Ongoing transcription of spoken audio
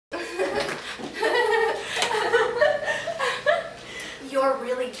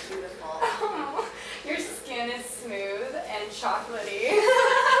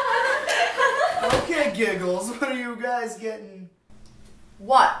Hey, Giggles, what are you guys getting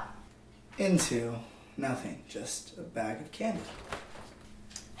What? into? Nothing, just a bag of candy.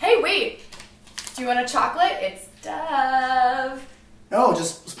 Hey, wait. Do you want a chocolate? It's Dove. No,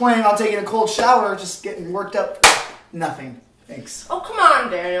 just was planning on taking a cold shower, just getting worked up. Nothing. Thanks. Oh, come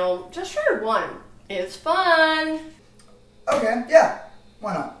on, Daniel. Just try one. It's fun. Okay, yeah.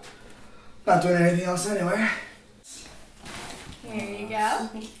 Why not? Not doing anything else anyway. Here you go.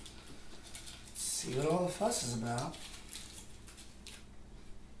 Let's see what all the fuss is about.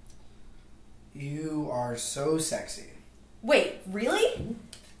 You are so sexy. Wait, really?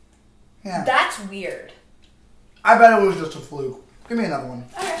 Yeah. That's weird. I bet it was just a fluke. Give me another one.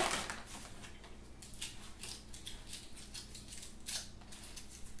 Okay.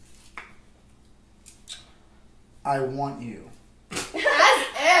 I want you. As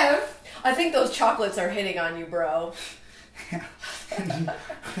if. I think those chocolates are hitting on you, bro. Yeah.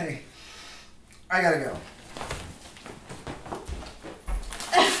 Hey, I gotta go.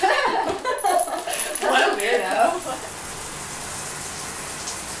 What a weirdo.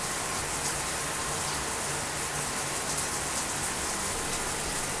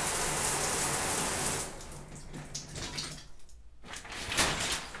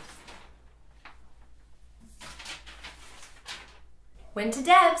 Went to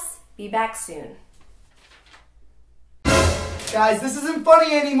Deb's. Be back soon. Guys, this isn't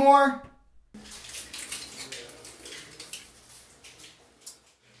funny anymore.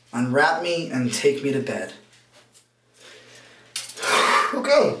 Unwrap me and take me to bed.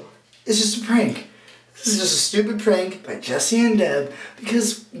 Okay, it's just a prank. This is just a stupid prank by Jesse and Deb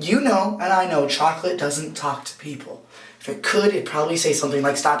because you know and I know chocolate doesn't talk to people. If it could, it'd probably say something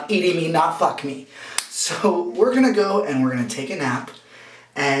like, "Stop eating me, not fuck me." So we're gonna go and we're gonna take a nap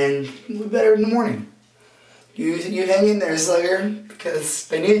and we'll be better in the morning. You hang in there, Slugger, because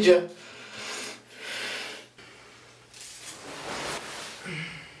they need you.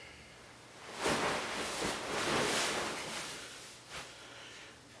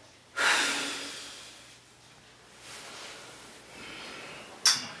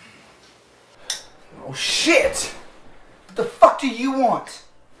 Oh shit! What the fuck do you want?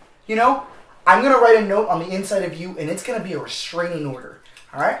 You know, I'm gonna write a note on the inside of you and it's gonna be a restraining order.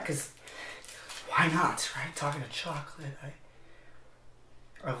 Alright? Because why not, right? Talking to chocolate.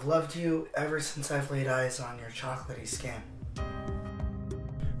 I've loved you ever since I've laid eyes on your chocolatey skin.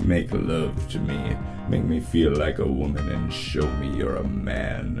 Make love to me. Make me feel like a woman and show me you're a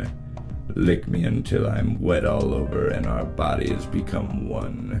man. Lick me until I'm wet all over and our bodies become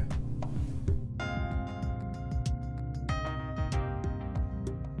one.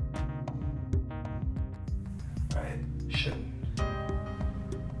 Right? Shouldn't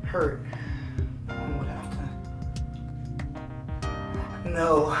hurt. One would have to.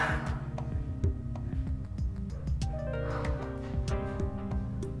 No.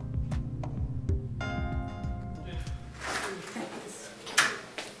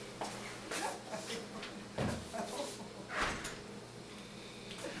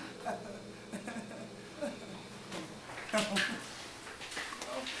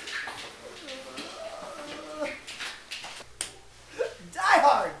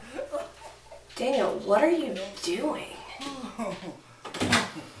 Daniel, what are you doing?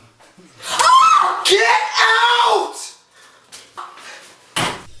 Get out!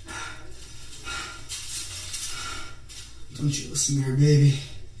 Don't you listen to her, baby.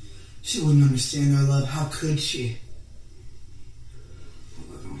 She wouldn't understand our love. How could she?